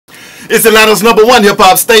It's Atlanta's #1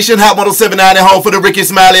 hip-hop station, Hot 107.9 at home for the Ricky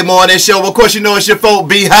Smiley Morning Show. Of course, you know it's your folk,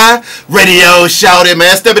 Be High. Radio shouted,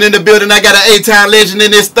 man. Stepping in the building, I got an 8-time legend in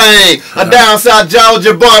this thing. A down south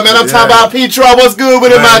Georgia boy, man. I'm talking about P-Troy. What's good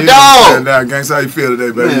with it, my dog? Now, gangsta, how you feel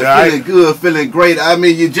today, baby? Man, feeling good, feeling great. I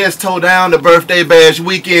mean, you just tore down the birthday bash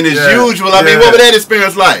weekend as usual. I mean, what was that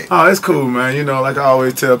experience like? Oh, it's cool, man. You know, like I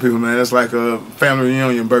always tell people, man, it's like a family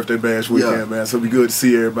reunion birthday bash weekend, man. So it'd be good to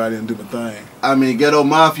see everybody and do the thing. I mean, Ghetto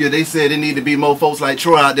Mafia, they said there need to be more folks like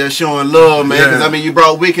Troy out there showing love, man. Because, I mean, you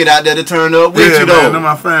brought Wicked out there to turn up with you, though. Man, they're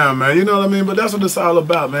my fam, man. You know what I mean? But that's what it's all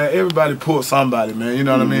about, man. Everybody pulled somebody, man. You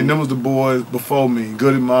know what I mean? Them was the boys before me.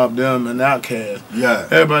 Goody Mob, them, and Outkast. Yeah.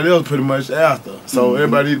 Everybody else pretty much after. So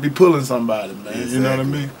everybody need to be pulling somebody, man. Exactly. You know what I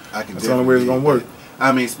mean? That's the only way it's going to work.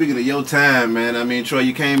 I mean, speaking of your time, man, I mean, Troy,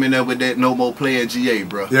 you came in there with that No More Player GA,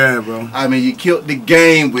 bro. Yeah, bro. I mean, you killed the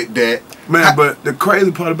game with that. Man, but the crazy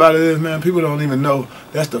part about it is, man, people don't even know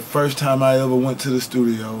that's the first time I ever went to the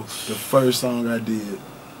studio. The first song I did.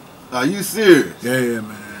 Are you serious? Yeah,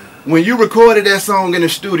 man. When you recorded that song in the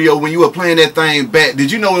studio, when you were playing that thing back,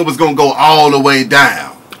 did you know it was going to go all the way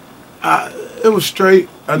down? It was straight.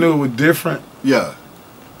 I knew it was different. Yeah.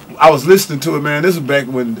 I was listening to it, man. This was back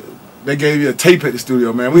when they gave you a tape at the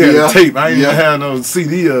studio, man. We had a tape. I didn't even have no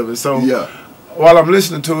CD of it. So while I'm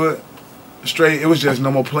listening to it, straight, it was just No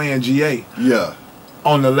More Playing GA. Yeah.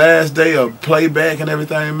 On the last day of playback and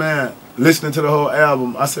everything, man, listening to the whole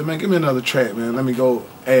album, I said, man, give me another track, man. Let me go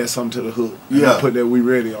add something to the hook. And I put that We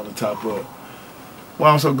Ready on the top of it.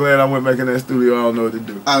 Well, I'm so glad I went back in that studio. I don't know what to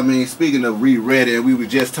do. I mean, speaking of We Ready, we were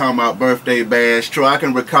just talking about Birthday Bash. Troy, I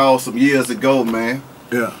can recall some years ago, man.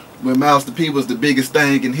 Yeah. When Master P was the biggest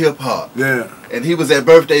thing in hip-hop. Yeah. And he was at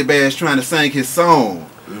Birthday Bash trying to sing his song.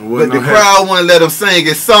 But the crowd wouldn't let him sing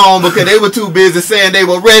his song because they were too busy saying they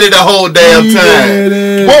were ready the whole damn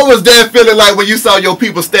time. What was that feeling like when you saw your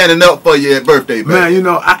people standing up for you at Birthday Bash? Man, you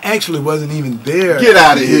know, I actually wasn't even there. Get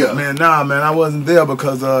out of here. Man, nah, man, I wasn't there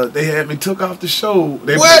because they had me took off the show.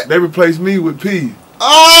 They replaced me with P.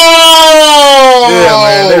 Oh!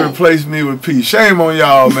 Yeah, man, they replaced me with P. Shame on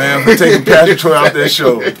y'all, man, for taking Pastor Troy off that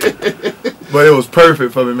show. But it was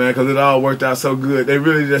perfect for me, man, because it all worked out so good. They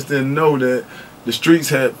really just didn't know that the streets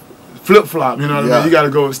had flip-flop, you know what I mean? You got to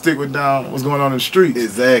go stick with down what's going on in the streets.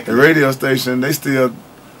 Exactly. The radio station, they still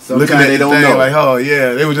sometimes looking at they the don't thing know. like, oh,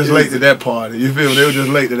 yeah, they were just late to that party. You feel me? They were just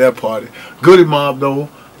late to that party. Goody Mob, though,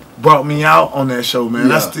 brought me out on that show,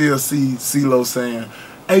 man. I still see CeeLo saying,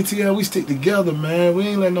 ATL, we stick together, man. We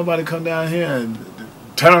ain't letting nobody come down here and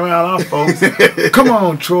turn around our folks. Come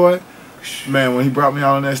on, Troy. Man, when he brought me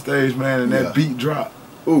out on that stage, man, and that beat dropped.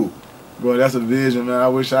 Ooh. Boy, that's a vision, man. I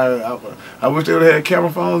wish they would have had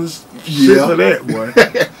camera phones shit for that, boy.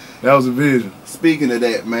 That was a vision. Speaking of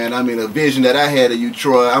that, man, I mean, a vision that I had of you,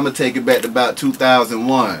 Troy, I'm going to take it back to about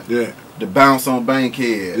 2001. Yeah. The bounce on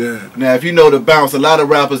Bankhead. Yeah. Now, if you know the bounce, a lot of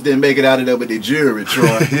rappers didn't make it out of there with their jury,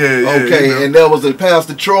 Troy. Okay, you know. and there was a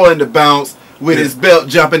Pastor Troy in the bounce with his belt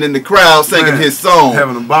jumping in the crowd singing his song.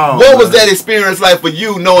 Having a ball. What was that experience like for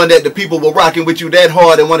you, knowing that the people were rocking with you that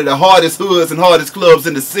hard in one of the hardest hoods and hardest clubs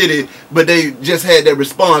in the city, but they just had that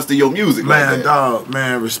response to your music? Man, like dog,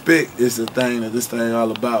 man, respect is the thing that this thing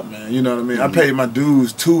all about, man. You know what I mean? I paid my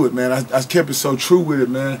dues to it, man. I kept it so true with it,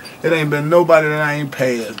 man. It ain't been nobody that I ain't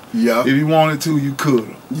paid. Yeah. If you wanted to, you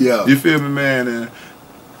could. Yeah. You feel me, man? And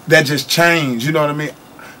that just changed, you know what I mean?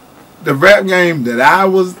 The rap game that I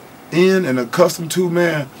was in and accustomed to,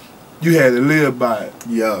 man, you had to live by it.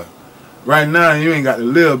 Yeah. Right now, you ain't got to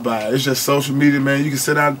live by it. It's just social media, man. You can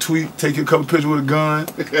sit out and tweet, take you a couple pictures with a gun,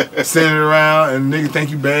 send it around, and niggas think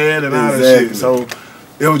you bad and all that shit. So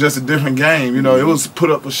it was just a different game. You know, it was put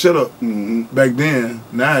up or shut up back then.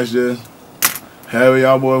 Now it's just however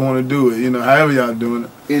y'all boys want to do it. You know, however y'all doing it.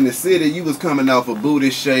 In the city, you was coming off of Booty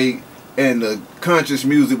Shake and the conscious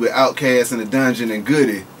music with Outkast and the Dungeon and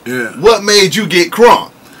Goody. Yeah. What made you get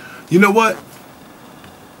crunk? You know what?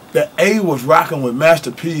 The A was rocking with Master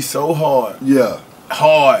P so hard. Yeah.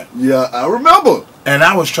 Hard. Yeah, I remember. And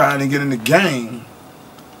I was trying to get in the game.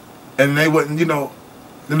 And they wouldn't, you know,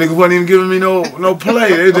 the niggas wasn't even giving me no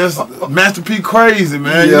play. They just Master P crazy,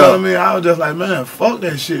 man. You know what I mean? I was just like, man, fuck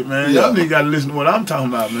that shit, man. Y'all niggas gotta listen to what I'm talking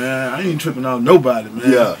about, man. I ain't tripping on nobody,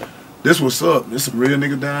 man. Yeah. This what's up. There's some real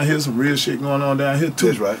niggas down here, some real shit going on down here too.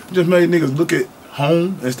 That's right. Just made niggas look at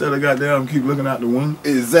home instead of goddamn keep looking out the window.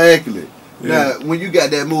 Exactly. Yeah. Now, when you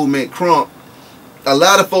got that movement crunk, a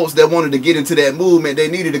lot of folks that wanted to get into that movement, they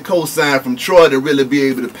needed a cosign from Troy to really be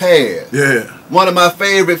able to pass. Yeah. One of my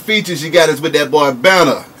favorite features you got is with that boy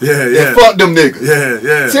Banner. Yeah. Fuck them niggas.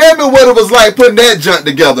 Yeah. Tell me what it was like putting that junk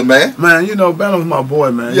together, man. Man, you know, Banner was my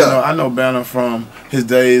boy, man. Yeah. You know, I know Banner from his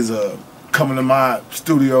days coming to my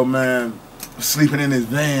studio, man, sleeping in his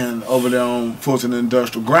van over there on Fulton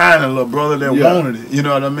Industrial, grinding, little brother that wanted it. You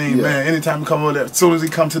know what I mean, man? Anytime he come over there, as soon as he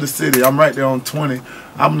come to the city, I'm right there on 20.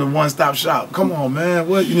 I'm the one-stop shop. Come on, man.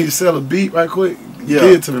 What, you need to sell a beat right quick? Give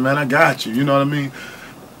it to me, man. I got you. You know what I mean?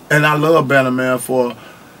 And I love Banner, man, for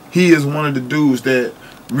he is one of the dudes that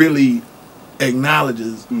really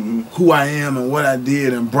acknowledges who I am and what I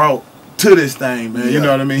did and brought to this thing, man. You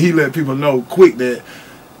know what I mean? He let people know quick that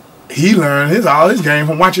he learned all his game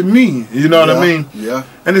from watching me. You know what I mean? Yeah.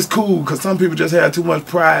 And it's cool because some people just have too much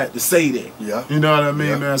pride to say that. Yeah. You know what I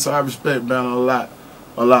mean, man? So I respect Banner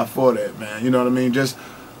a lot for that, man. You know what I mean? Just,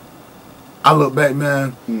 I look back,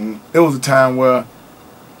 man, it was a time where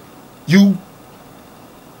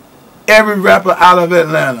every rapper out of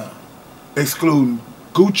Atlanta, excluding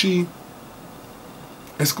Gucci,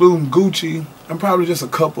 and probably just a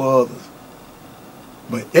couple others,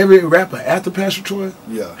 but every rapper after Pastor Troy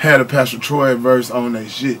had a Pastor Troy verse on their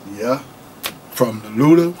shit. Yeah. From the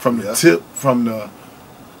Luda, from the Tip, from the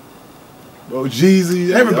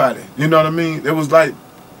Jeezy, everybody. You know what I mean? It was like,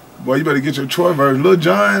 boy, you better get your Troy verse. Lil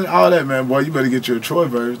Jon, all that, man. Boy, you better get your Troy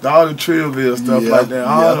verse. All the Trillville stuff like that.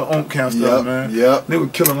 All the Onk Camp stuff, man. They were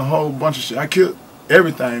killing a whole bunch of shit. I killed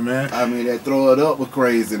everything, man. I mean, that Throw It Up was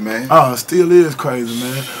crazy, man. Oh, it still is crazy,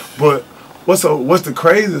 man. But what's the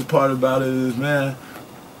craziest part about it is, man,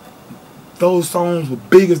 those songs were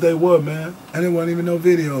big as they were, man, and there wasn't even no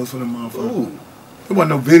videos for them motherfuckers. Ooh. There wasn't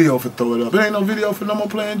no video for Throw It Up. There ain't no video for No More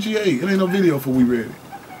Playing GA. There ain't no video for We Ready.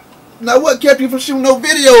 Now, what kept you from shooting no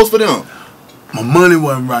videos for them? My money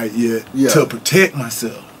wasn't right yet to protect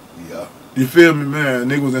myself. Yeah. You feel me, man?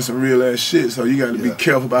 Niggas was in some real ass shit, so you got to be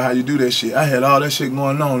careful about how you do that shit. I had all that shit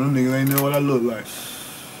going on. Them niggas ain't know what I look like.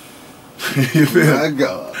 You feel me? My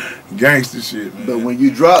God. Gangster shit, man. But when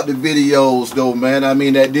you drop the videos, though, man, I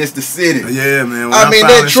mean, that this the city. Yeah, man. I mean,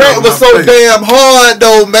 that track was so damn hard,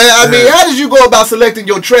 though, man. I mean, how did you go about selecting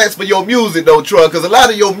your tracks for your music, though, Troy? Because a lot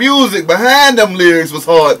of your music behind them lyrics was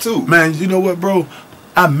hard, too. Man, you know what, bro?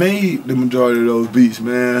 I made the majority of those beats,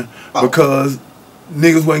 man, because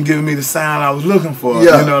niggas wasn't giving me the sound I was looking for. You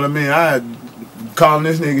know what I mean? I had calling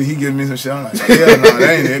this nigga, he giving me some shit. I'm like, yeah, no,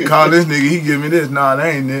 that ain't it. Call this nigga, he give me this. Nah, that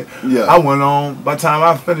ain't it. Yeah. I went on, by the time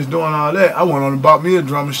I finished doing all that, I went on and bought me a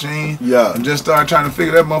drum machine. Yeah. And just started trying to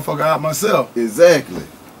figure that motherfucker out myself. Exactly.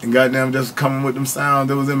 And goddamn just coming with them sounds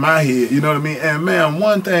that was in my head. You know what I mean? And man,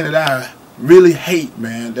 one thing that I really hate,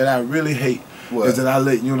 man, is that I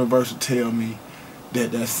let Universal tell me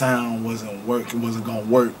that that sound wasn't gonna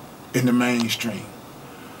work in the mainstream.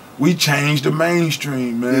 We changed the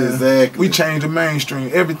mainstream, man. Exactly. We changed the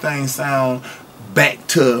mainstream. Everything sound back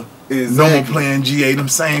to No More Playing GA, them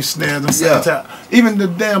same snares, them same time. Even the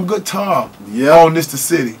damn guitar on This the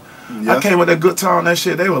City. I came with that guitar on that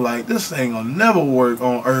shit. They were like, this ain't gonna never work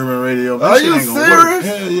on urban radio. That shit ain't gonna work.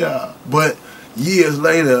 Hell yeah. But years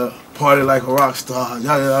later, Party Like a Rock Star, and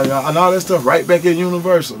all that stuff right back at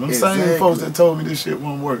Universal. Them same folks that told me this shit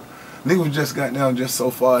won't work. Niggas just got down just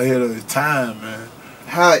so far ahead of his time, man.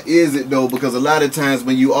 How is it, though? Because a lot of times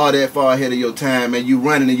when you are that far ahead of your time and you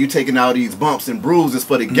running and you taking all these bumps and bruises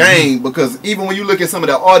for the game, because even when you look at some of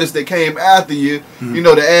the artists that came after you, you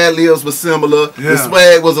know, the ad-libs were similar, the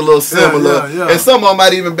swag was a little similar, and some of them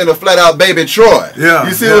might even been a flat-out Baby Troy.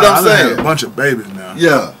 You see what I'm saying? A bunch of babies now.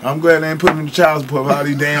 Yeah. I'm glad they ain't putting them in child support for all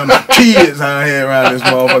these damn kids out here around this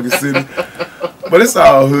motherfucking city. But it's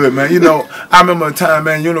all hood, man. You know, I remember a time,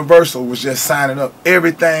 man, Universal was just signing up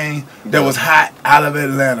everything that was hot out of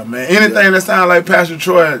Atlanta, man. Anything that sounded like Pastor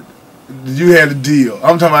Troy, you had a deal.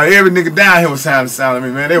 I'm talking about every nigga down here was sounding like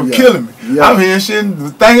me, man. They were killing me. I'm hearing shit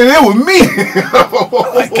thinking it was me.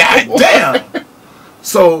 Like, goddamn.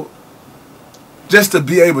 So, just to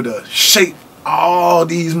be able to shape all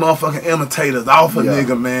these motherfucking imitators off a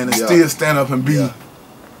nigga, man, and still stand up and be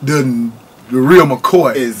the real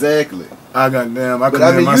McCoy. Exactly. I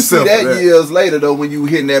mean, you see that years later, though, when you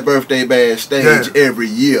hitting that birthday bash stage every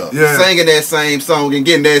year, singing that same song and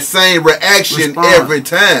getting that same reaction every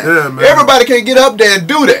time. Yeah, man. Everybody can't get up there and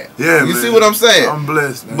do that. Yeah, you see what I'm saying? I'm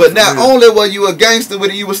blessed, man. But not only were you a gangster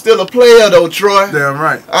with it, you were still a player, though, Troy. Damn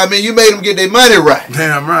right. I mean, you made them get their money right.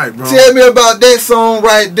 Damn right, bro. Tell me about that song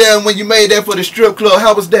right there when you made that for the strip club.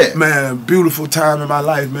 How was that? Man, beautiful time in my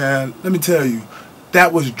life, man. Let me tell you,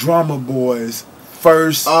 that was Drummer Boy's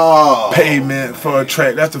first payment for a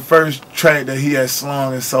track. That's the first track that he had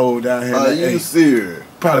slung and sold down here. Are you serious?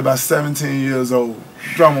 Probably about 17 years old.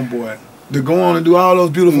 Drummer Boy. To go on and do all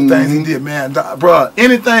those beautiful things he did, man. Bro,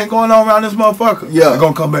 anything going on around this motherfucker, they're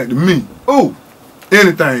gonna come back to me. Ooh.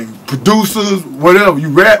 Anything. Producers, whatever. You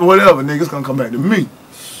rap, whatever, nigga, it's gonna come back to me.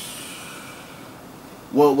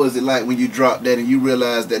 What was it like when you dropped that and you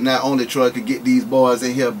realized that not only Troy could get these boys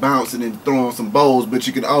in here bouncing and throwing some bowls, but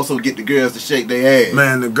you could also get the girls to shake their ass?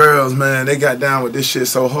 Man, the girls, man, they got down with this shit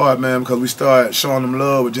so hard, man, because we started showing them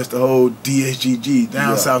love with just the whole DSGG,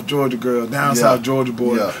 down South Georgia girl, down South Georgia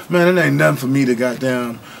boy. Man, it ain't nothing for me to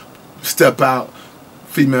goddamn step out,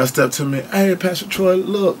 female step to me, hey, Pastor Troy,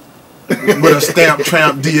 look. With a stamp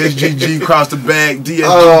tramp DSGG across the back, DSGG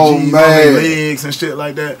on their legs and shit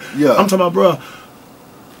like that. Yeah. I'm talking about, bro.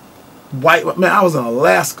 White man, I was in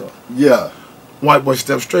Alaska. Yeah. White boy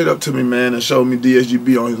stepped straight up to me, man, and showed me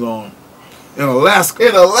DSGB on his arm. In Alaska.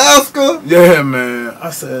 In Alaska? Yeah, man. I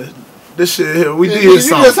said, this shit here, we did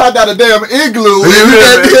something. You just hopped out a damn igloo.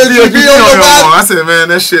 I said, man,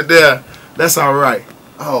 that shit there, that's all right.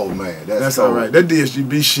 Oh, man, that's all right. That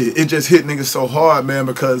DSGB shit, it just hit niggas so hard, man,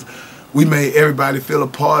 because we made everybody feel a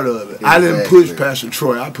part of it. Exactly. I didn't push Pastor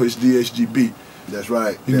Troy, I pushed DSGB. That's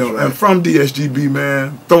right. You know, and from DSGB,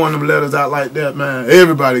 man, throwing them letters out like that, man,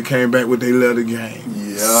 everybody came back with their letter game.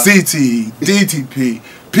 Yeah. CTE, DTP,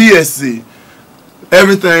 PSC,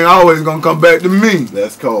 everything always gonna come back to me.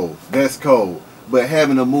 That's cold. That's cold. But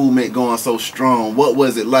having a movement going so strong, what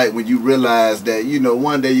was it like when you realized that, you know,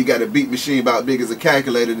 one day you got a beat machine about big as a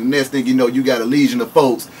calculator, the next thing you know, you got a legion of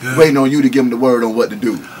folks waiting on you to give them the word on what to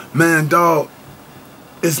do? Man, dog,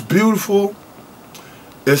 it's beautiful.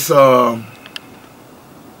 It's,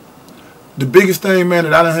 the biggest thing, man,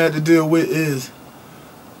 that I done had to deal with is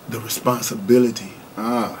the responsibility.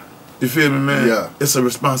 You feel me, man? Yeah. It's a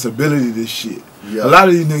responsibility, this shit. Yeah. A lot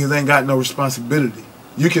of these niggas ain't got no responsibility.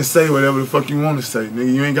 You can say whatever the fuck you want to say,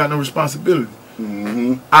 nigga. You ain't got no responsibility.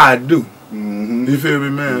 I do. You feel me,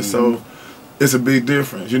 man? So it's a big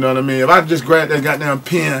difference. You know what I mean? If I just grab that goddamn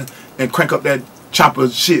pen and crank up that chopper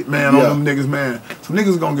shit, man, on them niggas, man, some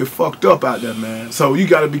niggas gonna get fucked up out there, man. So you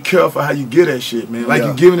gotta be careful how you get that shit, man. Like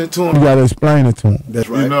you giving it to them, you gotta explain it to them. That's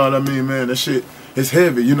right. You know what I mean, man? That shit is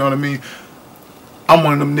heavy. You know what I mean? I'm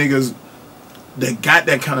one of them niggas that got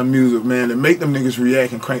that kind of music, man, that make them niggas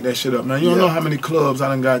react and crank that shit up, man. You don't know how many clubs I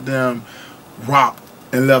done goddamn rocked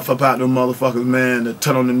and left up out them motherfuckers, man, that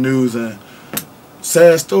turn on the news and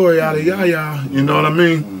sad story out of Yaya. You know what I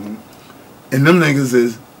mean? And them niggas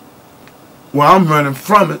is, well, I'm running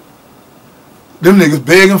from it. Them niggas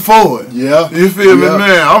begging for it. Yeah. You feel me,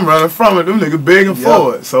 man? I'm running from it. Them niggas begging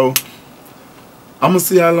for it. So I'm gonna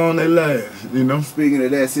see how long they last, you know? Speaking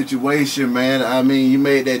of that situation, man, I mean, you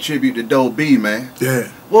made that tribute to Doe B, man. Yeah.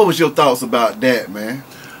 What was your thoughts about that, man?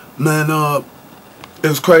 Man, it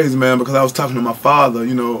was crazy, man, because I was talking to my father,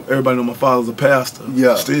 you know, everybody know my father's a pastor.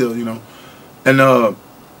 Yeah. Still, you know. And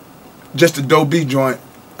just the Doe B joint,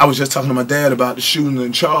 I was just talking to my dad about the shooting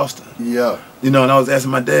in Charleston. Yeah. You know, and I was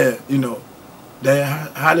asking my dad, you know,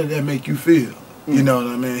 Dad, how did that make you feel? You know what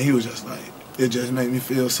I mean? He was just like, it just made me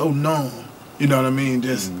feel so numb. You know what I mean?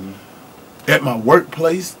 Just at my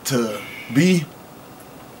workplace to be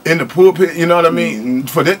in the pulpit, you know what I mean?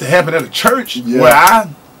 For that to happen at a church where I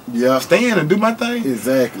stand and do my thing.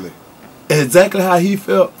 Exactly. Exactly how he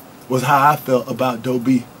felt was how I felt about Doe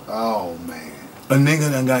B. Oh, man. A nigga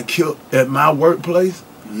that got killed at my workplace.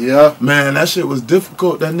 Yeah. Man, that shit was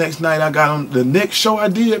difficult. That next night I got on the next show I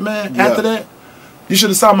did, man. After that, you should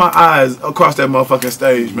have saw my eyes across that motherfucking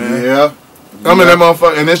stage, man. Yeah. I'm in that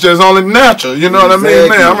motherfucker, and it's just only natural. You know what I mean,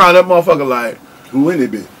 man? I'm around that motherfucker like, who in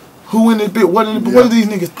it, bitch? Who in this bitch? What are these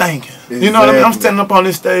niggas thinking? Exactly. You know what I mean? I'm standing up on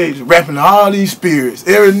this stage, rapping all these spirits.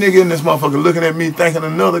 Every nigga in this motherfucker looking at me thinking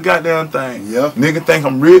another goddamn thing. Yeah. Nigga think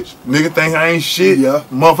I'm rich. Nigga think I ain't shit. Yeah.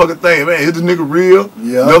 Motherfucker think, man, is this nigga real?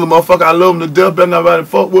 Yeah. Another motherfucker, I love him to death, better nobody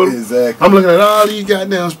fuck with him. Exactly. I'm looking at all these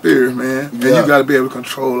goddamn spirits, man. And you gotta be able to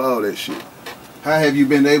control all that shit. How have you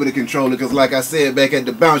been able to control it? Because like I said back at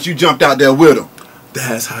the bounce, you jumped out there with them.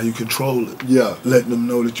 That's how you control it. Yeah. Letting them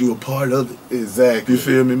know that you a part of it. Exactly. You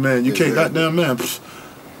feel me, man? You can't goddamn, man.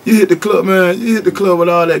 You hit the club, man. You hit the club with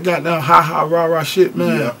all that goddamn ha-ha, rah-rah shit,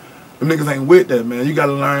 man. Yeah. Them niggas ain't with that, man. You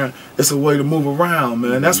gotta learn it's a way to move around,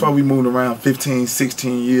 man. That's why we moved around 15,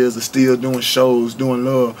 16 years of still doing shows, doing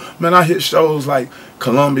love. Man, I hit shows like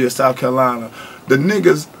Columbia, South Carolina. The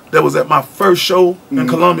niggas that was at my first show in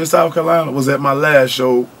Columbia, South Carolina was at my last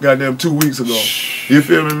show goddamn 2 weeks ago. You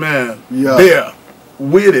feel me, man? Yeah. There.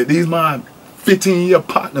 With it. These my 15-year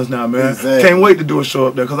partners now, man. Exactly. Can't wait to do a show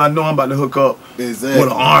up there because I know I'm about to hook up with an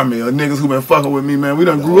army of niggas who been fucking with me, man. We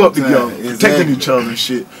done grew up together, protecting each other and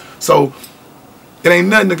shit. So it ain't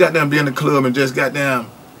nothing to goddamn be in the club and just goddamn,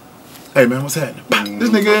 hey man, what's happening? This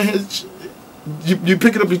nigga in here, you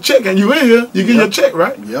picking up your check and you in here, you get your check,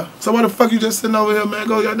 right? Yeah. So why the fuck you just sitting over here, man?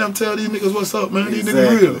 Go goddamn tell these niggas what's up, man. These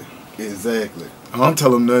niggas real. Exactly. I don't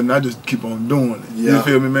tell them nothing, I just keep on doing it. You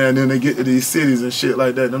feel me, man? Then they get to these cities and shit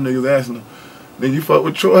like that, them niggas asking them, Then you fuck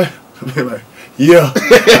with Troy? Be like, yeah,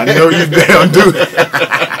 I know you damn do.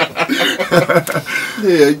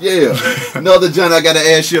 Yeah. Another joint I gotta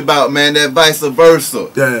ask you about, man, that Vica Versa.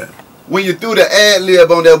 Yeah. When you threw the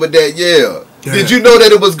ad-lib on there with that, did you know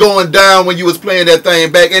that it was going down when you was playing that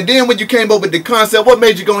thing back? And then when you came up with the concept, what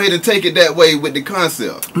made you go ahead and take it that way with the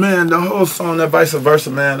concept? Man, the whole song, that Vica Versa,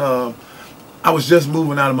 man, I was just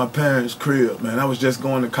moving out of my parents' crib, man. I was just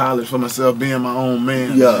going to college for myself, being my own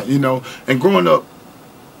man, man, you know. And growing up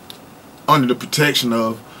under the protection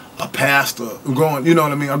of a pastor, you know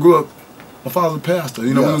what I mean? I grew up, my father's a pastor,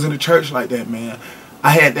 you know, we was in the church like that, man.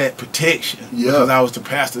 I had that protection because I was the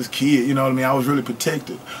pastor's kid, you know what I mean? I was really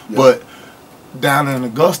protected. But down in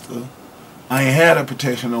Augusta, I ain't had that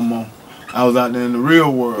protection no more. I was out there in the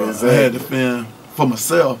real world. Exactly. I had to fend for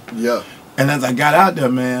myself. Yeah. And as I got out there,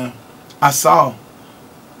 man, I saw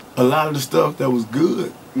a lot of the stuff that was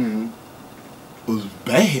good was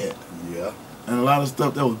bad. Yeah. And a lot of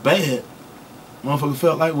stuff that was bad, motherfuckers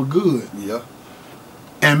felt like were good. Yeah.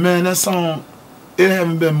 And man, that song, it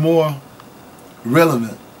haven't been more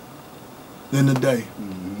relevant than today.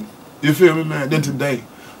 You feel me, man? Than today.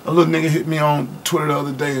 A little nigga hit me on Twitter the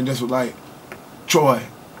other day and just was like, Troy,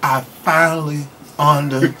 I finally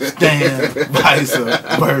understand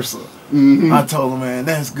Vica Versa. I told him, man,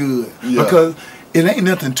 that's good. Because it ain't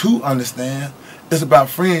nothing to understand. It's about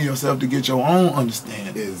freeing yourself to get your own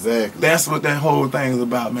understanding. Exactly. That's what that whole thing is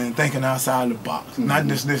about, man. Thinking outside the box. Not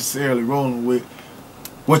just necessarily rolling with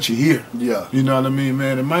what you hear. Yeah. You know what I mean,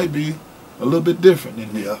 man? It might be a little bit different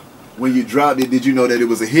than that. Yeah. When you dropped it, did you know that it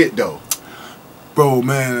was a hit, though? Bro,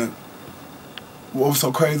 man, what was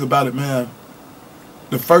so crazy about it, man,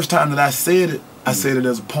 the first time that I said it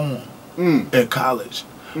as a poem at college.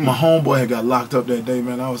 My homeboy had got locked up that day,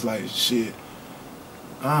 man. I was like, shit,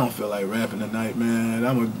 I don't feel like rapping tonight, man.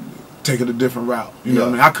 I'm going to take it a different route. You know what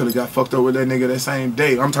I mean? I could have got fucked up with that nigga that same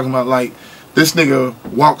day. I'm talking about, like, this nigga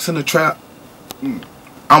walks in the trap.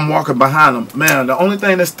 I'm walking behind him. Man, the only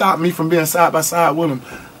thing that stopped me from being side by side with him,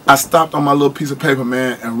 I stopped on my little piece of paper,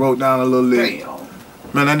 man, and wrote down a little lyric.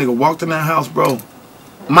 Man, that nigga walked in that house, bro.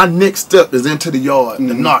 My next step is into the yard.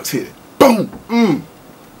 The knocks hit it. Boom!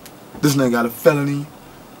 This nigga got a felony,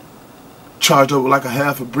 charged up with like a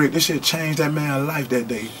half a brick. This shit changed that man's life that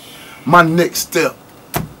day. My next step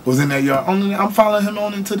was in that yard. I'm following him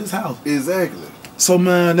on into this house. Exactly. So,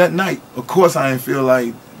 man, that night, of course I ain't feel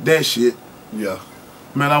like that shit. Yeah.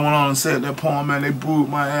 Man, I went on and said that poem, man, they booed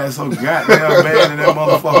my ass so goddamn bad in that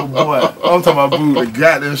motherfucker, boy. I'm talking about booed the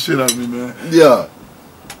goddamn shit out of me, man. Yeah.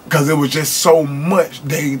 Because it was just so much,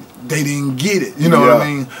 they didn't get it. You know what I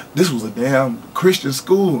mean? This was a damn Christian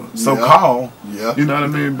school, so-called. Yeah. You know what I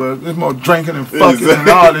mean? But there's more drinking and fucking and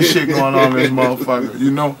all this shit going on in this motherfucker,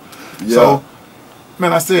 you know? Yeah. So,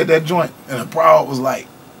 man, I said that joint, and the broad was like,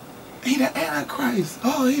 he the Antichrist.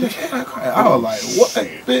 Oh, he the Antichrist. I was like, what,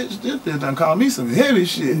 bitch? This bitch done called me some heavy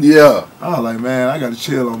shit. Yeah. I was like, man, I got to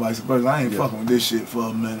chill on Vica Versa. I ain't fucking with this shit for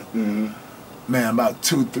a minute. Man, about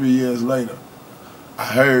 2-3 years later, I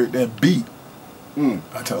heard that beat.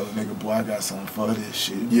 I told the nigga, boy, I got something for this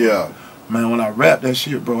shit. Yeah. Man, when I rap that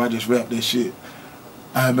shit, bro, I just rap that shit.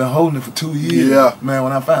 I had been holding it for 2 years. Yeah. Man,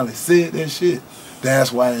 when I finally said that shit,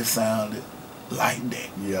 that's why it sounded like that.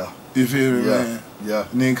 Yeah. You feel me, man? Yeah.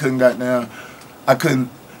 And then I couldn't,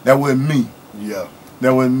 that wasn't me. Yeah.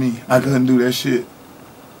 That wasn't me. I couldn't do that shit.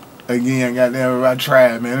 Again, goddamn, I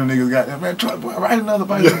tried, man. Them niggas goddamn, man, try, boy, write another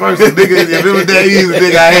Vica Versa. Nigga, if it was that easy,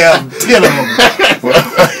 nigga, I have 10 of them.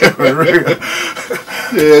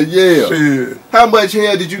 Yeah. Shit. How much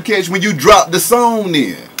hell did you catch when you dropped the song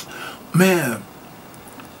then? Man,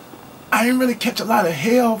 I didn't really catch a lot of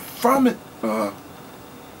hell from it.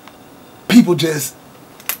 People just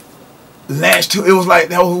latched to it. Was like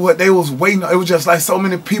that was what they was waiting on. It was just like so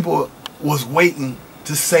many people was waiting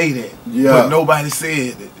to say that, but nobody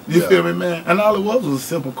said it. You feel me, man? And all it was a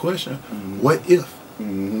simple question: what if?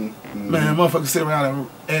 Man, motherfuckers sit around and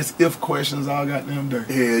ask if questions all goddamn day.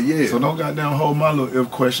 Yeah. So don't goddamn hold my little if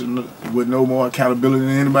question with no more accountability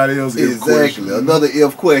than anybody else. Exactly. Another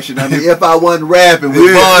if question. I mean, if I wasn't rapping with Bun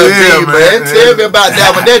B, man, tell me about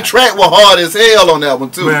that one. That track was hard as hell on that one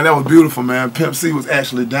too. Man, that was beautiful, man. Pimp C was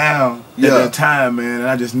actually down at that time, man, and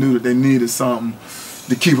I just knew that they needed something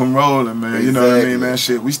to keep them rolling, man. You know what I mean, man?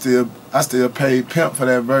 Shit, I still paid Pimp for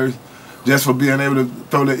that verse just for being able to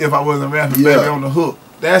throw the if I wasn't rapping baby on the hook.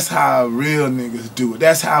 That's how real niggas do it.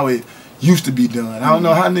 That's how it used to be done. I don't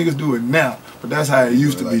know how niggas do it now, but that's how it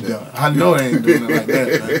used to be done. I know they ain't doing it like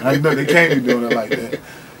that, man. I know they can't be doing it like that.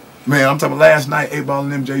 Man, I'm talking last night, 8 Ball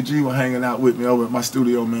and MJG were hanging out with me over at my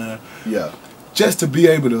studio, man. Yeah. Just to be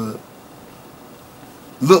able to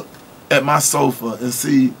look at my sofa and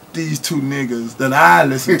see these two niggas that I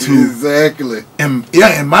listen to exactly in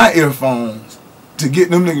my earphones, to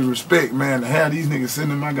get them niggas respect, man, to have these niggas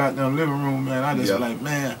sitting in my goddamn living room, man, I just like,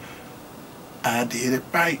 man, I did it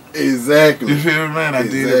right. Exactly. You feel me, man? I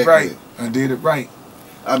did it right. I did it right.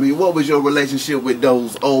 I mean, what was your relationship with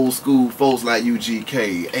those old school folks like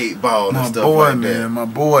UGK, 8 Ball, and stuff like that? My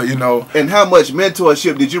boy, you know. And how much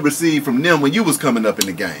mentorship did you receive from them when you was coming up in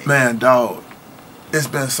the game? Man, dog, it's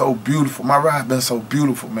been so beautiful. My ride been so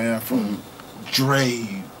beautiful, man. From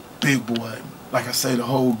Dre, Big Boy, like I say, the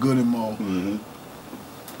whole Good and Mo.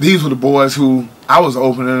 These were the boys who I was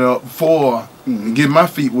opening up for, getting my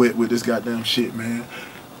feet wet with this goddamn shit, man.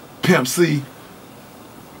 Pimp C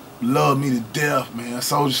loved me to death, man.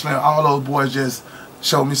 Soulja Slim, all those boys just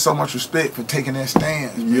showed me so much respect for taking that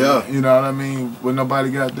stand. Yeah. Man. You know what I mean? When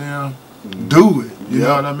nobody goddamn do it. You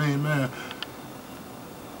know what I mean, man?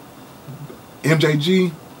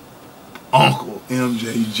 MJG, Uncle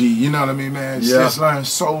MJG. You know what I mean, man? Just learned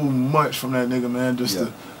so much from that nigga, man. Just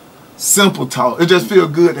the simple talk. It just feel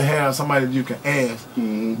good to have somebody that you can ask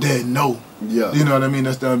that know. Yeah. You know what I mean?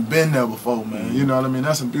 That's done been there before, man. You know what I mean?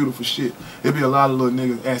 That's some beautiful shit. It be a lot of little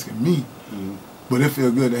niggas asking me, but it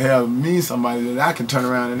feel good to have me somebody that I can turn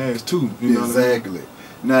around and ask too. You know what I mean?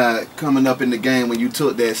 Now, coming up in the game when you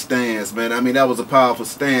took that stance, man, I mean, that was a powerful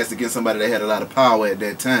stance against somebody that had a lot of power at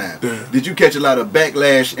that time. Yeah. Did you catch a lot of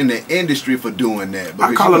backlash in the industry for doing that?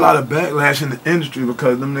 I call a lot of backlash in the industry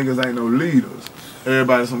because them niggas ain't no leaders.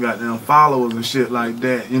 Everybody some goddamn followers and shit like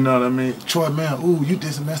that. You know what I mean? Troy, man, ooh, you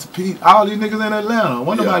did some Master P. All these niggas in Atlanta.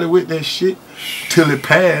 Wasn't nobody with that shit till it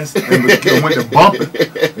passed and went to bumping.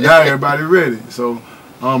 Now everybody ready. So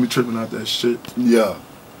I don't be tripping out that shit. Yeah.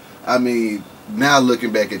 I mean, now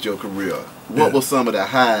looking back at your career, what were some of the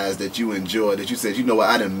highs that you enjoyed that you said, you know what,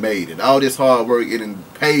 I done made it. All this hard work, it done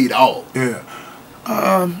paid off. Yeah.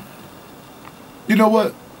 You know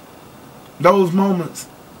what? Those moments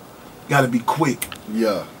gotta be quick.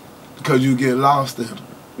 Yeah. Because you get lost in them.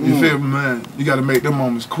 You feel me, man? You gotta make them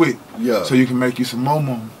moments quick. Yeah. So you can make you some more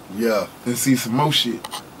moments. Yeah. And see some more shit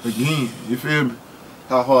again. You feel me?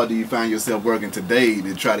 How hard do you find yourself working today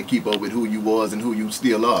to try to keep up with who you was and who you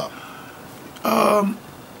still are? I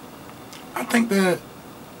think that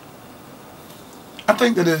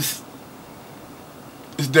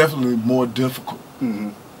it's definitely more difficult.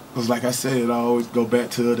 Because like I said, I always go back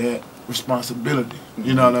to that responsibility.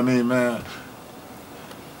 You know what I mean, man?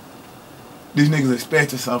 These niggas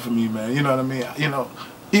expecting something from me, man. You know what I mean? You know,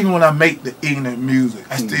 even when I make the ignorant music,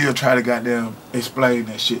 I still try to goddamn explain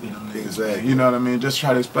that shit to them niggas. Exactly. You know what I mean? Just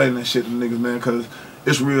try to explain that shit to them niggas, man, because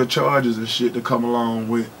it's real charges and shit that come along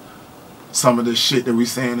with some of the shit that we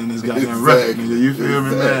saying in this goddamn record, nigga. You feel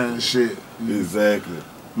me, man? Shit. Exactly.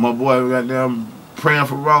 My boy goddamn praying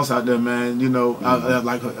for Ross out there, man. You know,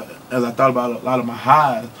 as I thought about a lot of my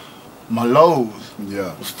highs, my lows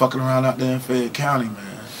was fucking around out there in Fayette County,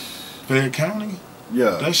 man. Fayette County?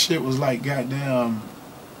 Yeah. That shit was like goddamn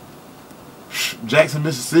Jackson,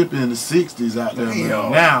 Mississippi in the 60s out there,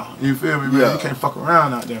 man. Now, you feel me, man? You can't fuck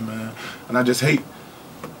around out there, man. And I just hate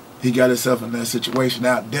he got himself in that situation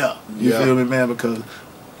out there. You feel me, man? Because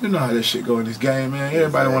you know how this shit go in this game, man.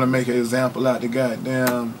 Everybody want to make an example out the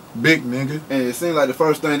goddamn big nigga. And it seems like the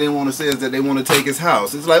first thing they want to say is that they want to take his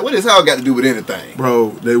house. It's like, what his house got to do with anything? Bro,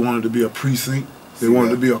 they wanted to be a precinct. They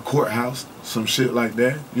wanted to be a courthouse. Some shit like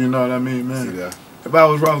that. You know what I mean, man? If I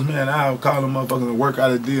was Ross, man, I would call them motherfuckers and work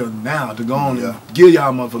out a deal now to go on and give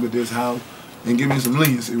y'all motherfuckers this house and give me some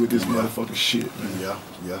leniency with this motherfucking shit, man.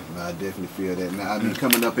 No, I definitely feel that. Now, I mean,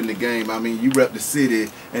 coming up in the game, I mean, you rep the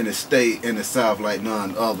city and the state and the South like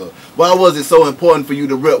none other. Why was it so important for you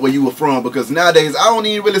to rep where you were from? Because nowadays, I don't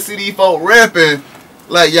even really see these folk repping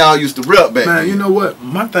like y'all used to rep back then. Man, you know what?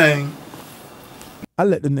 My thing, I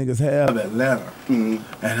let the niggas have Atlanta, and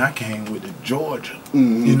I came with the Georgia.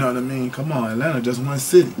 You know what I mean? Come on, Atlanta just one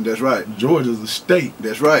city. That's right. Georgia's a state.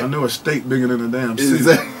 That's right. I know a state bigger than a damn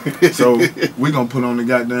city. So we gonna put on the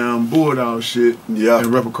goddamn bulldog shit and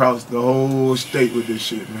rep across the whole state with this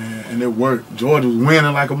shit, man. And it worked. Georgia was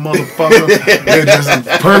winning like a motherfucker. It just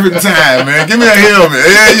a perfect time, man. Give me a helmet.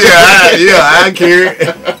 I carry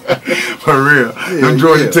it. For real. Them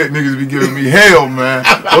Georgia Tech niggas be giving me hell, man.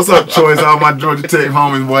 What's up, Choice? All my Georgia Tech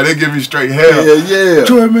homies, boy, they give me straight hell.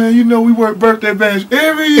 Troy, man, you know we work birthday bash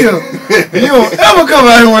every year. You don't ever come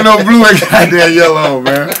out here with no blue and goddamn yellow,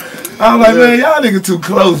 man. I was like, man, y'all niggas too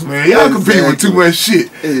close, man. Y'all compete with too much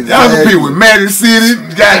shit. Y'all compete with Magic City,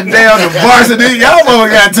 goddamn the varsity. Y'all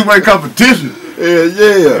mother got too much competition.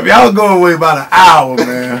 If y'all go away about an hour,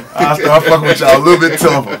 man, I'll start fucking with y'all a little bit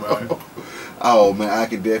tougher, man. Oh, man, I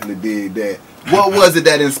can definitely dig that. What was it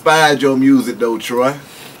that inspired your music, though, Troy?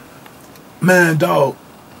 Man, dog.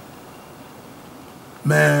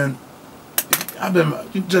 Man, I've been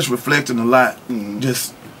just reflecting a lot.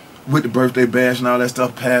 Just with the birthday bash and all that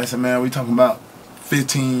stuff passing, man. We talking about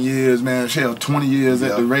 15 years, man. Shell, 20 years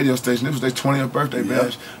at the radio station. This was their 20th birthday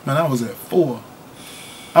bash. Man, I was at 4.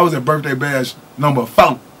 I was at birthday bash number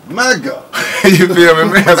 4. My God. You feel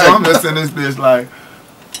me, man? So I'm just in this bitch like,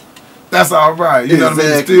 that's all right. You know what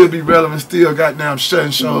I mean? Still be relevant, still goddamn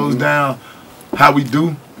shutting shows down how we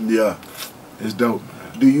do. Yeah. It's dope.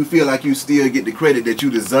 Do you feel like you still get the credit that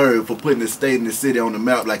you deserve for putting the state and the city on the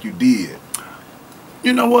map like you did?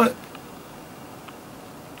 You know what?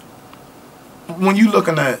 When you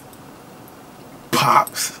looking at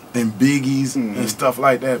Pops and Biggies and stuff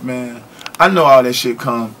like that, man, I know all that shit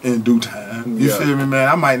come in due time. You feel me, man?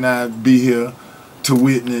 I might not be here to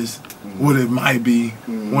witness what it might be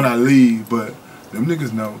when I leave, but them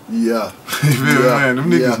niggas know. Yeah. You feel me, man?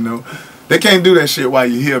 Them niggas know. They can't do that shit while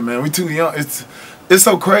you're here, man. We too young. It's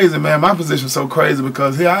so crazy, man. My position's so crazy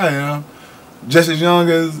because here I am, just as young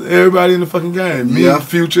as everybody in the fucking game. Me,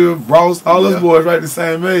 Future, Ross, all those boys right the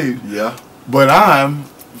same age. Yeah. But I'm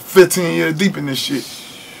 15 years deep in this shit.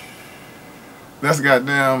 That's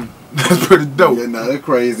pretty dope. Yeah, nah, that's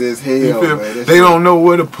crazy as hell, man. They don't know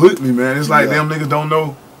where to put me, man. It's like them niggas don't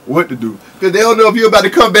know what to do. Because they don't know if you're about to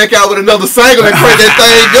come back out with another single and crank that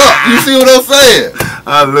thing up. You see what I'm saying?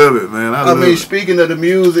 I love it, man. I mean, speaking of the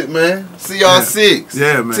music, man, CR6.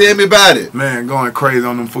 Yeah, man. Tell me about it. Man, going crazy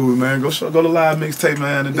on them fools, man. Go to Live Mixtape,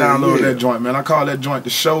 man, and download that joint, man. I call that joint the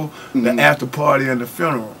show, the after party, and the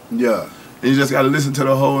funeral. Yeah. And you just got to listen to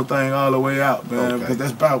the whole thing all the way out, man. Because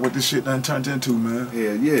that's about what this shit done turned into, man.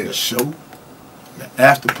 Hell yeah. The show, the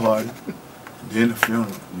after party, and then the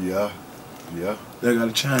funeral. Yeah. Yeah. They got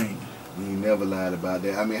to change. You never lied about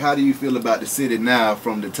that. I mean, how do you feel about the city now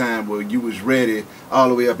from the time where you was ready all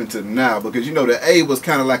the way up until now? Because, you know, the A was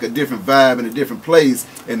kind of like a different vibe and a different place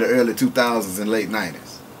in the early 2000s and late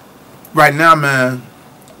 90s. Right now, man,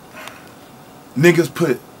 niggas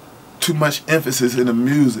put too much emphasis in the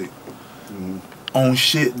music on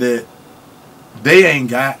shit that they ain't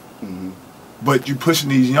got, but you pushing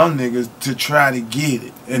these young niggas to try to get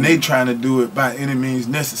it. And they trying to do it by any means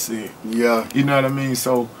necessary. Yeah. You know what I mean?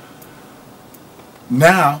 So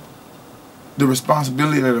now, the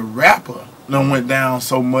responsibility of the rapper done went down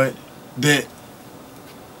so much that,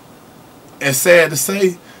 it's sad to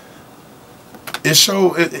say,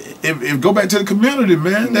 it go back to the community,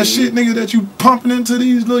 man. That shit, nigga, that you pumping into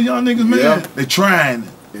these little young niggas, man, they trying it.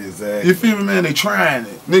 Exactly. You feel me, man? They trying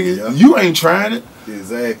it. Nigga, you ain't trying it.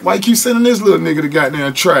 Exactly. Why you keep sending this little nigga to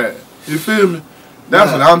goddamn try it? You feel me?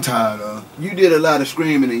 That's what I'm tired of. You did a lot of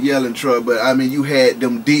screaming and yelling, Troy, but I mean, you had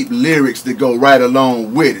them deep lyrics that go right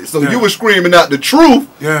along with it. So you were screaming out the truth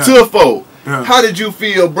to folk. How did you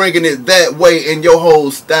feel bringing it that way in your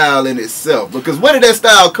whole style in itself? Because where did that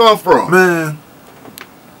style come from? Man,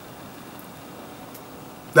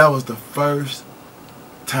 that was the first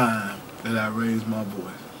time that I raised my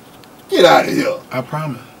voice. Get out of here. I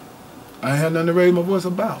promise. I ain't had nothing to raise my voice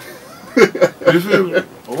about. You feel me?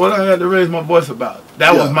 What I had to raise my voice about.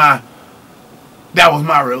 That was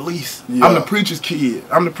my release. I'm the preacher's kid.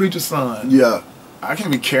 I'm the preacher's son. Yeah. I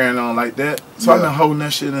can't be carrying on like that. So I've been holding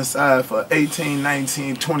that shit inside for 18,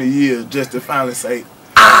 19, 20 years just to finally say,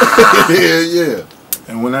 yeah.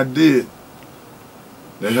 And when I did,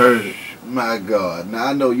 they heard it. My God. Now,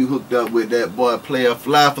 I know you hooked up with that boy Player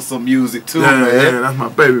Fly for some music, too, man. Yeah, that's my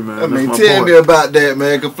baby, man. I mean, tell me about that,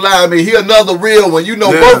 man. Cause Fly, I mean, he another real one. You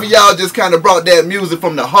know, both of y'all just kind of brought that music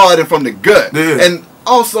from the heart and from the gut. Yeah. And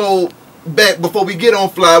also, back before we get on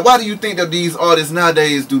Fly, why do you think that these artists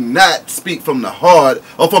nowadays do not speak from the heart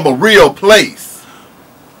or from a real place?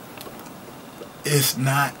 It's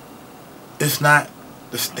not the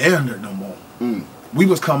standard no more. We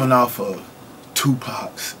was coming off of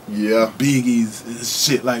Tupac's, Biggie's,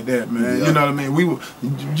 shit like that, man. You know what I mean? We were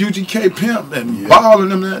UGK Pimp and Ball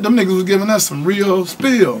and them niggas was giving us some real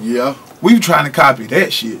spill. Yeah. We were trying to copy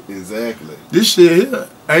that shit. Exactly. This shit here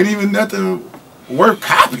ain't even nothing worth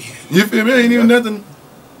copying. You feel me? Ain't even nothing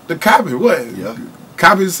to copy. What? Yeah.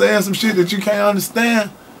 Copy saying some shit that you can't understand?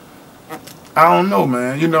 I don't know,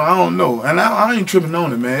 man. You know, I don't know. And I ain't tripping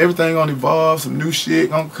on it, man. Everything gonna evolve, some new shit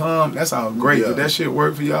gonna come. That's all great. Did that shit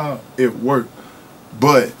work for y'all? It worked.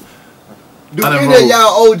 But do any of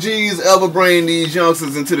y'all OGs ever bring these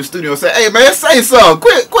youngsters into the studio and say, hey, man, say something.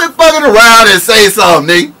 Quit fucking around and say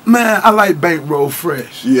something, nigga. Man, I like Bankroll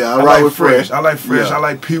Fresh. Yeah, I like Fresh. I like Fresh. Yeah. I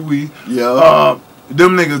like Pee Wee. Yeah.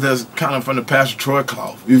 Them niggas that's kind of from the Pastor Troy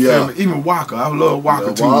cloth. You feel me? Even Walker. I love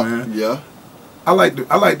Walker too, man. Yeah. I like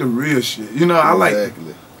the real shit. You know, I like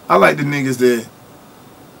the niggas that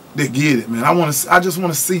that get it, man. I just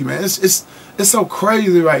want to see, man. It's so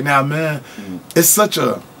crazy right now, man. It's such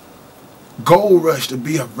a gold rush to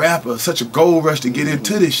be a rapper, such a gold rush to get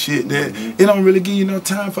into this shit that it don't really give you no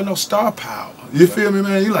time for no star power. You feel me,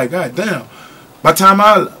 man? You like, God damn. By the time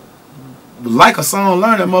I like a song,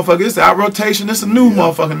 learn that motherfucker, it's out rotation, it's a new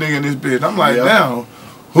motherfucking nigga in this bitch. I'm like, damn,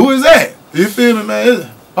 who is that? You feel me, man?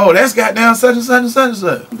 Oh, that's goddamn such and such and such and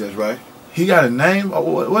such. That's right. He got a name?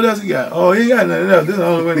 Oh, what else he got? Oh, he got nothing else. This is the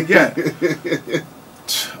only one he got.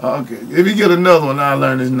 Okay. If he get another one, I'll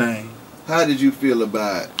learn his name. How did you feel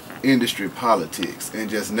about industry politics and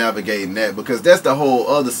just navigating that? Because that's the whole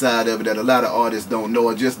other side of it that a lot of artists don't know,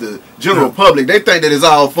 or just the general public. They think that it's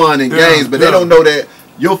all fun and games, but they don't know that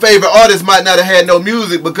your favorite artist might not have had no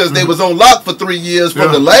music because they was on lock for 3 years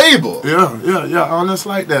from the label. Yeah. Honest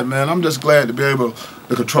like that, man. I'm just glad to be able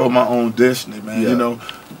to control my own destiny, man. You know,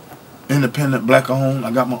 independent, black owned.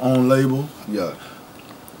 I got my own label. Yeah.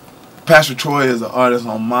 Pastor Troy is an artist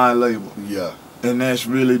on my label. Yeah. And that's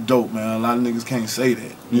really dope, man. A lot of niggas can't say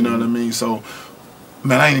that. You know what I mean? So,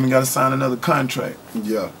 man, I ain't even got to sign another contract.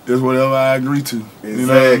 Yeah. It's whatever I agree to. Exactly. You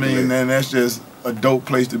know what I mean? And that's just a dope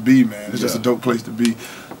place to be, man. It's just a dope place to be.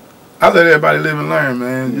 I let everybody live and learn,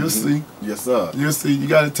 man. You'll see. Yes, sir. You'll see. You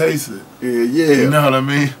got to taste it. Yeah. You know what I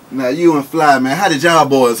mean? Now, you and Fly, man, how did y'all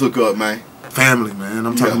boys hook up, man? Family, man.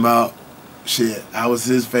 I'm talking about, shit, I was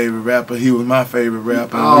his favorite rapper. He was my favorite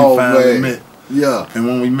rapper. And we finally met. Yeah. And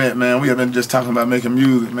when we met, man, we have been just talking about making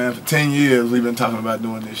music, man. For 10 years, we've been talking about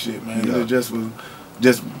doing this shit, man. It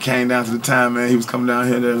just came down to the time, man. He was coming down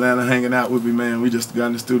here to Atlanta hanging out with me, man. We just got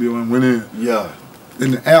in the studio and went in. Yeah.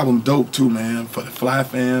 And the album dope, too, man. For the Fly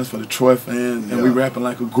fans, for the Troy fans. And we rapping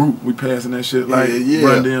like a group. We passing that shit like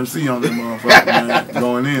Run DMC on that motherfucker, man.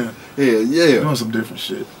 Going in. Doing some different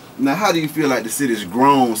shit. Now, how do you feel like the city's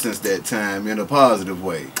grown since that time in a positive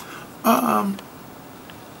way?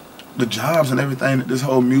 The jobs and everything that this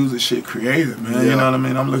whole music shit created, man. You know what I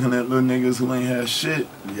mean? I'm looking at little niggas who ain't had shit.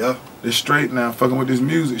 Yeah. They're straight now fucking with this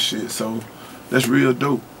music shit. So that's real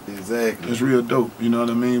dope. Exactly. That's real dope. You know what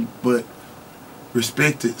I mean? But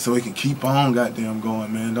respect it so it can keep on goddamn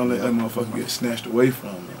going, man. Don't let that motherfucker get snatched away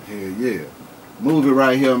from you. Hell yeah. Movie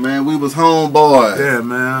right here, man. We Was Homeboyz. Yeah,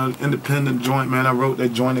 man. Independent joint, man. I wrote that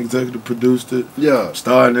joint, executive produced it. Yeah.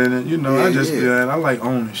 Starred in it. You know, I like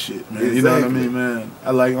owning shit, man. Exactly. You know what I mean, man? I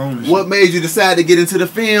like owning shit. What made you decide to get into the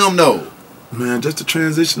film, though? Man, just the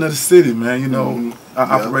transition of the city, man. You know, I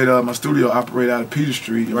operate, my studio operate out of Peter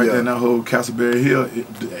Street, right there in that whole Castleberry Hill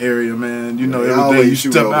area, man. You know, every day you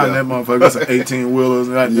step out in that motherfucker, it's like 18-wheelers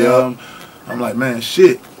right there. I'm like, man,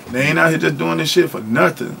 shit. They ain't out here just doing this shit for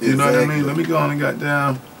nothing. You know what I mean? Let me go on and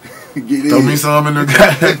goddamn throw me some in the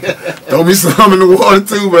throw me some in the water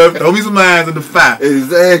too, bro. Throw me some irons in the fire.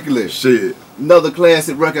 Exactly. Shit. Another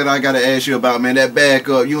classic record I gotta ask you about, man. That Back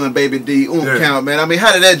Up, you and Baby D, Count, man. I mean,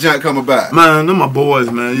 how did that junk come about? Man, they're my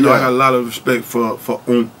boys, man. You know, I got a lot of respect for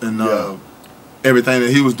and everything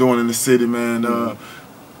that he was doing in the city, man.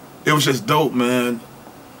 It was just dope, man.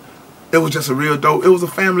 It was just a real dope. It was a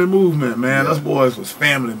family movement, man. Us boys was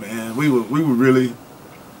family, man. We were really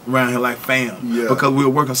around here like fam. Because we were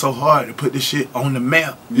working so hard to put this shit on the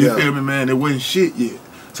map. You feel me, man? It wasn't shit yet.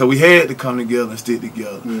 So we had to come together and stick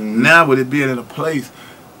together. Now with it being in a place,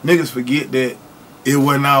 niggas forget that it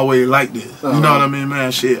wasn't always like this. You know what I mean,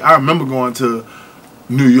 man? Shit. I remember going to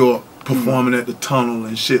New York, performing at the Tunnel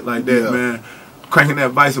and shit like that, man. Cranking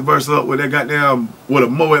that Vica Versa up with that goddamn, with a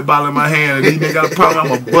Moet bottle in my hand, and these niggas got a problem,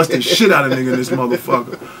 I'm gonna bust the shit out of nigga in this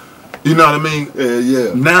motherfucker. You know what I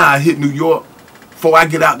mean? Now I hit New York, before I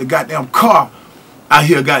get out the goddamn car, I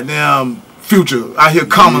hear goddamn Future, I hear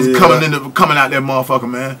Commons coming out that motherfucker,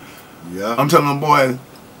 man. I'm telling them, boy,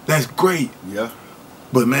 that's great.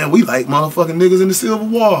 But man, we like motherfucking niggas in the Civil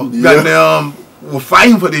War. Goddamn, we're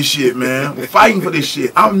fighting for this shit, man. We're fighting for this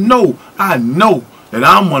shit. I know that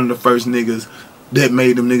I'm one of the first niggas that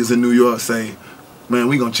made them niggas in New York say, man,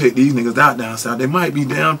 we gonna check these niggas out down south. They might be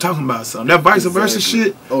down talking about something. That Vica Versa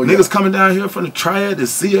shit, niggas coming down here from the Triad, the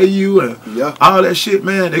CAU, and all that shit,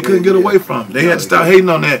 man, they couldn't get away from it. They had to start hating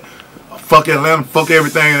on that. Fuck Atlanta, fuck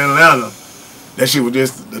everything in Atlanta. That shit was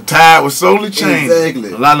just, the tide was solely changed.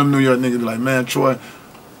 A lot of them New York niggas be like, man, Troy,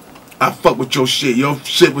 I fuck with your shit. Your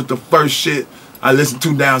shit was the first shit I listened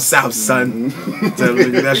to down south, son.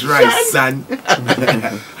 That's right, son.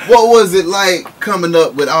 What was it like coming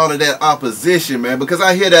up with all of that opposition, man? Because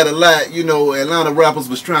I hear that a lot. You know, Atlanta rappers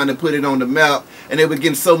was trying to put it on the map, and they were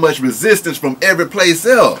getting so much resistance from every place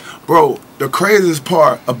else. Bro, the craziest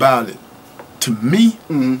part about it, to me,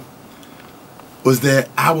 was that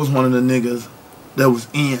I was one of the niggas that was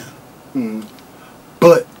in.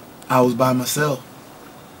 But I was by myself.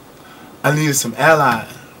 I needed some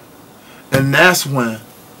allies. And that's when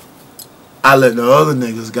I let the other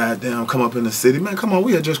niggas goddamn come up in the city. Man, come on,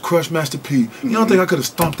 we had just crushed Master P. You don't think I could have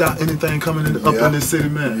stomped out anything coming up in this city,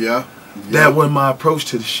 man? Yeah. That wasn't my approach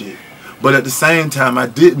to the shit. But at the same time, I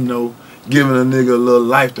didn't know giving a nigga a little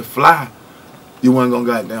life to fly, you wasn't gonna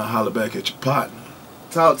goddamn holler back at your partner.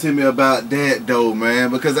 Talk to me about that though,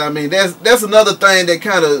 man, because I mean that's another thing that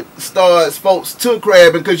kind of starts folks to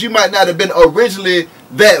crabbing, because you might not have been originally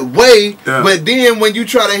that way, but then when you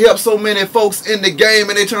try to help so many folks in the game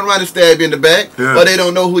and they turn around and stab you in the back, or they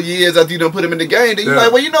don't know who you is after you done put them in the game, then you're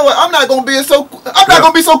like, well, you know what, I'm not gonna be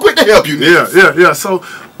so quick to help you. Yeah. So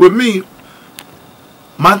with me,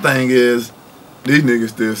 my thing is these niggas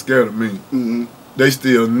still scared of me. They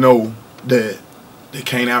still know that they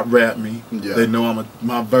can't out-rap me. They know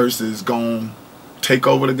my verse is gonna take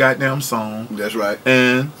over the goddamn song. That's right.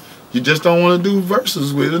 And you just don't want to do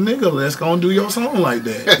verses with a nigga that's gonna do your song like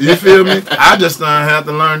that. You feel me? I just have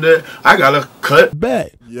to learn that I gotta cut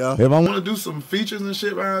back. Yeah. If I want to do some features and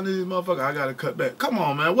shit behind these motherfuckers, I gotta cut back. Come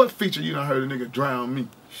on, man. What feature you done heard a nigga drown me?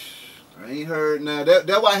 I ain't heard now. That's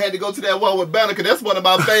why I had to go to that one with Banner, because that's one of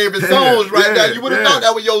my favorite songs right now. You would have thought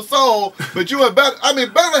that was your song, but you and Banner, I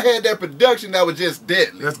mean, Banner had that production that was just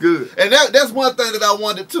deadly. That's good. And that's one thing that I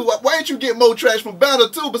wanted too. Why ain't you get more tracks from Banner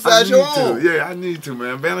too besides your own? Yeah, I need to,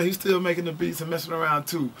 man. Banner, he's still making the beats and messing around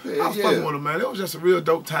too. I was fucking with him, man. It was just a real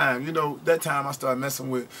dope time. You know, that time I started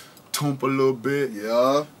messing with Toomp a little bit.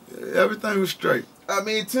 Yeah. Everything was straight. I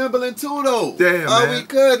mean, Timberland too, though. Yeah, man. We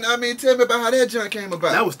couldn't. I mean, tell me about how that junk came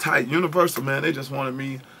about. That was tight. Universal, man, they just wanted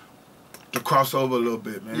me to cross over a little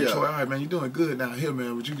bit, man. Yeah. Troy, all right, man, you're doing good down here,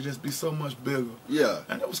 man, but you could just be so much bigger. Yeah.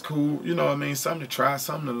 And that was cool. You know what I mean? Something to try,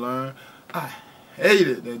 something to learn. I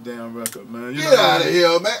hated that damn record, man. Get out of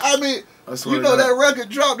here, man. I mean, you know that record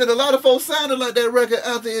dropped, and a lot of folks sounded like that record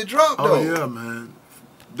after it dropped, though. Oh, yeah, man.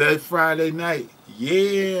 That Friday night,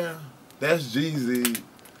 that's Jeezy.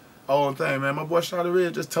 Whole thing, man. My boy Shawty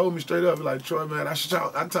Red just told me straight up, like, Troy, man, I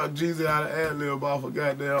talked Jeezy out of ad-lib off of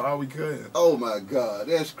goddamn All We Could. Oh my God,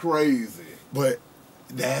 that's crazy. But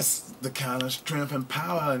that's the kind of strength and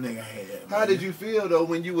power a nigga had. How man. did you feel though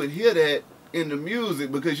when you would hear that in the music?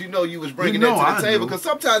 Because you know you was bringing that to the table. Because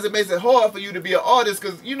sometimes it makes it hard for you to be an artist,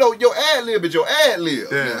 because you know your ad-lib is your ad-lib.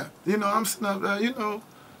 Yeah. You know, I'm sitting up there, you know,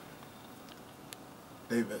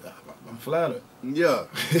 I'm flattered. Yeah.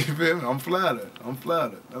 You feel me? I'm flattered.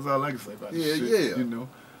 That's all I can say about this shit. Yeah. You know,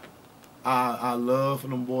 I love for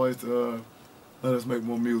them boys to let us make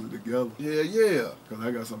more music together. Yeah. Because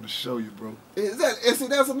I got something to show you, bro. And see,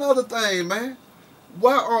 that's another thing, man.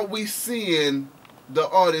 Why aren't we seeing the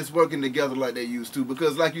artists working together like they used to?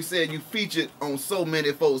 Because like you said, you featured on so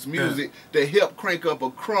many folks' music that help crank up a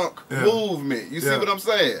crunk movement. You see what I'm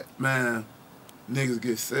saying? Man, niggas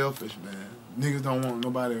get selfish, man. Niggas don't want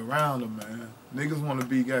nobody around them, man. Niggas want to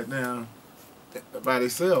be goddamn by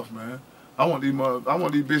themselves, man. I want these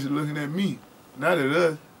bitches looking at me, not at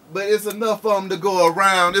us. But it's enough for them to go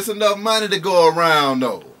around. It's enough money to go around,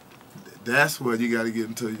 though. That's where you got to get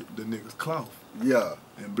into the niggas' cloth. Yeah.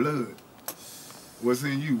 And blood. What's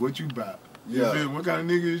in you? What you about? Yeah. You what kind of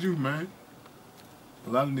nigga is you, man? A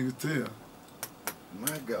lot of niggas tell.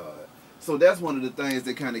 My God. So that's one of the things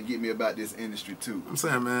that kind of get me about this industry, too. I'm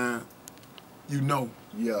saying, man, you know.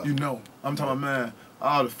 Yeah. You know. I'm talking about, man,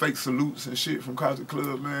 all the fake salutes and shit from across the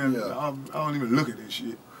club, man. Yeah. I don't even look at this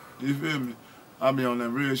shit. You feel me? I be on that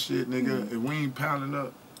real shit, nigga. If we ain't pounding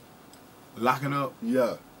up, locking up,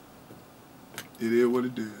 yeah, it is what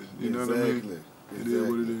it is. You know what I mean? It is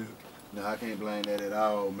what it is. No, I can't blame that at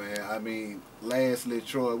all, man. I mean, lastly,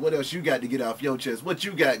 Troy, what else you got to get off your chest? What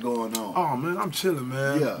you got going on? Oh, man, I'm chilling,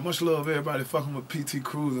 man. Yeah. Much love everybody fucking with PT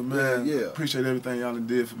Cruiser, man. Yeah. Appreciate everything y'all done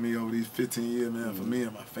did for me over these 15 years, man. For me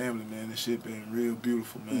and my family, man. This shit been real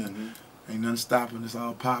beautiful, man. Ain't nothing stopping. It's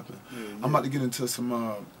all popping. I'm about to get into some,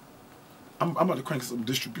 I'm about to crank some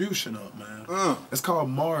distribution up, man. It's called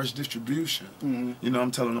Mars Distribution. You know,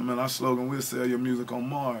 I'm telling them, man, our slogan, we'll sell your music on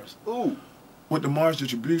Mars. Ooh. With the Mars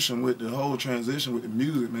Distribution, with the whole transition with the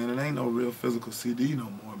music, man, it ain't no real physical CD no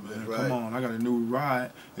more, man. Right. Come on, I got a new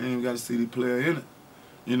ride, and ain't even got a CD player in it.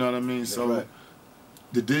 You know what I mean? That's so right.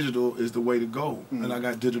 The digital is the way to go. And I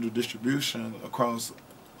got digital distribution across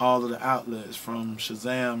all of the outlets, from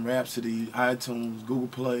Shazam, Rhapsody, iTunes, Google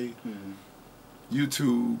Play,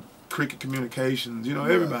 YouTube, Cricket Communications, you know,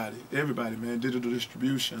 everybody, man, digital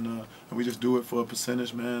distribution. And we just do it for a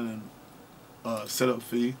percentage, man, and setup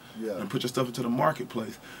fee, and put your stuff into the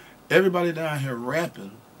marketplace. Everybody down here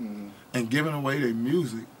rapping and giving away their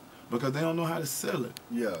music because they don't know how to sell it.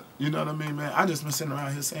 Yeah. You know what I mean, man? I just been sitting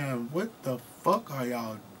around here saying, what the fuck are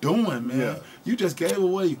y'all doing, man? Yeah. You just gave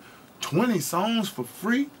away 20 songs for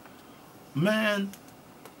free? Man,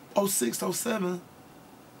 06, 07,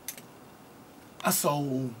 I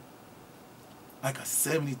sold like a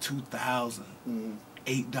 72,000,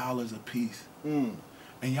 $8 a piece. And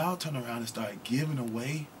y'all turn around and start giving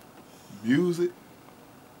away music.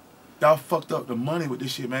 Y'all fucked up the money with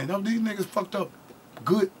this shit, man. These niggas fucked up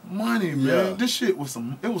good money, man. Yeah. This shit was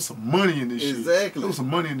some money in this shit. Exactly. There was some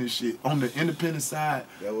money in this shit. On the independent side.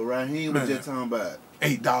 That's what Raheem was just talking about.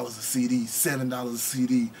 $8 a CD, $7 a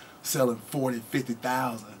CD, selling 40,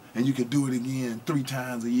 50,000, and you can do it again 3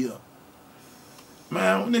 times a year.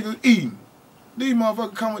 Man, niggas eating. These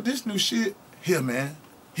motherfuckers come with this new shit. Here, man.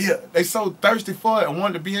 Here. They so thirsty for it and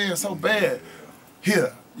wanted to be in so bad.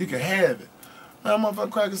 Here. You can have it. Man, motherfucker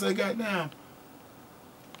cracker say, goddamn,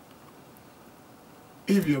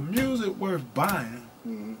 if your music worth buying,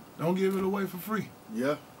 don't give it away for free.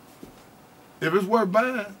 Yeah. If it's worth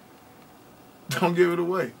buying, don't give it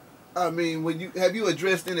away. I mean, have you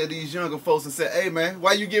addressed any of these younger folks and said, hey, man,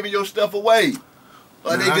 why you giving your stuff away?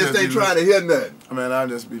 Or they just ain't trying to hear nothing? I mean, I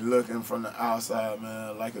just be looking from the outside,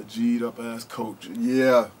 man, like a G'd up ass coach.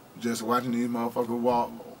 Yeah. Just watching these motherfuckers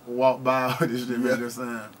walk by with this shit, man, just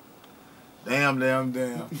saying, damn.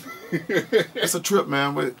 It's a trip,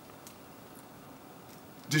 man, but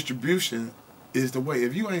distribution is the way.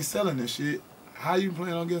 If you ain't selling this shit, how you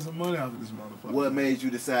plan on getting some money out of this motherfucker? What made you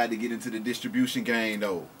decide to get into the distribution game,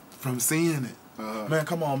 though? From seeing it. Man,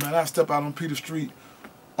 come on, man. I step out on Peter Street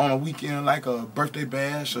on a weekend like a birthday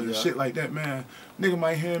bash or shit like that, man. Nigga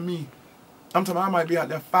might hear me. I'm talking about I might be out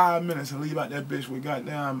there 5 minutes and leave out that bitch with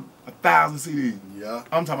goddamn 1,000 CDs. Yeah.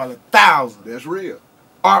 I'm talking about 1,000. That's real.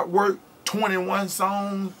 Artwork, 21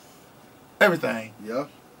 songs, everything. Yeah.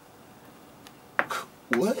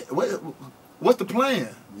 What's the plan?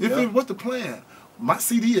 You feel me? What's the plan? My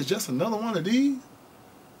CD is just another one of these?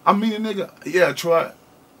 I mean, a nigga, yeah, Troy,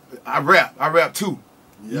 I rap too.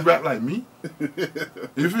 Yeah. You rap like me?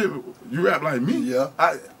 You feel me? You rap like me? Yeah.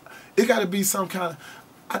 It got to be some kind of,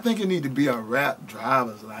 I think it need to be a rap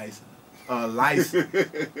driver's license.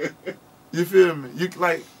 You feel me? You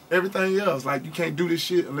like everything else. Like, you can't do this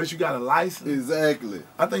shit unless you got a license. Exactly.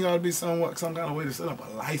 I think it ought to be some kind of way to set up a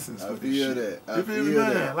license for this shit. That. You feel me,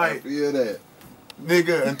 man? Like, I feel that.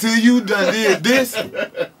 Nigga, until you done did this,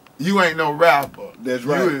 you ain't no rapper. That's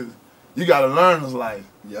right. You got a learner's life.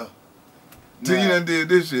 Yeah. Till you done did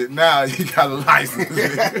this shit, now you got a license.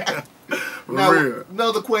 For real.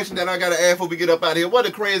 Another question that I got to ask before we get up out of here. What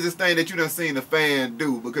the craziest thing that you done seen a fan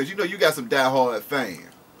do? Because you know you got some diehard fans.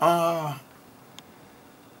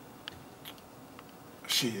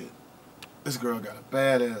 Shit. This girl got a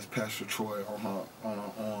badass Pastor Troy on her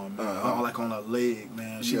arm, man. Like on her leg,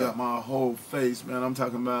 man. She got my whole face, man. I'm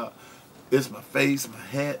talking about, it's my face, my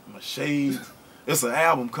hat, my shades. It's an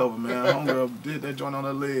album cover, man. Homegirl did that joint on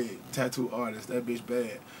her leg. Tattoo artist, that bitch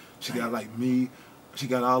bad. She got like me. She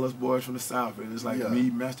got all us boys from the South. It's like me,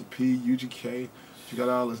 Master P, UGK. She got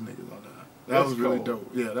all us niggas on there. That was really dope.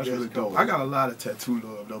 Yeah, that's really dope. I got a lot of tattoo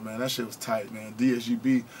love, though, man. That shit was tight, man.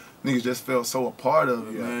 DSGB, niggas just felt so a part of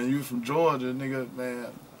it, man. You from Georgia, nigga, man.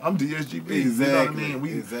 I'm DSGB. Exactly. You know what I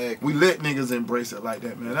mean? We let niggas embrace it like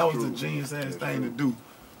that, man. That was the genius-ass thing to do.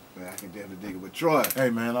 Man, I can definitely dig it with Troy. Hey,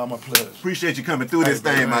 man, all my pleasure. Appreciate you coming through this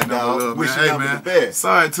thing, my dog. Wish you man. the best.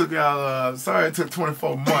 Sorry it took y'all. Sorry it took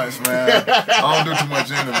 24 months, man. I don't do too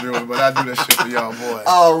much interviewing, but I do that shit for y'all, boys.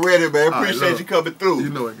 Already, man. Appreciate you coming through. You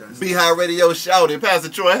know it, guys. Be High Radio shouted. Pastor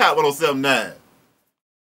Troy Hot 107.9.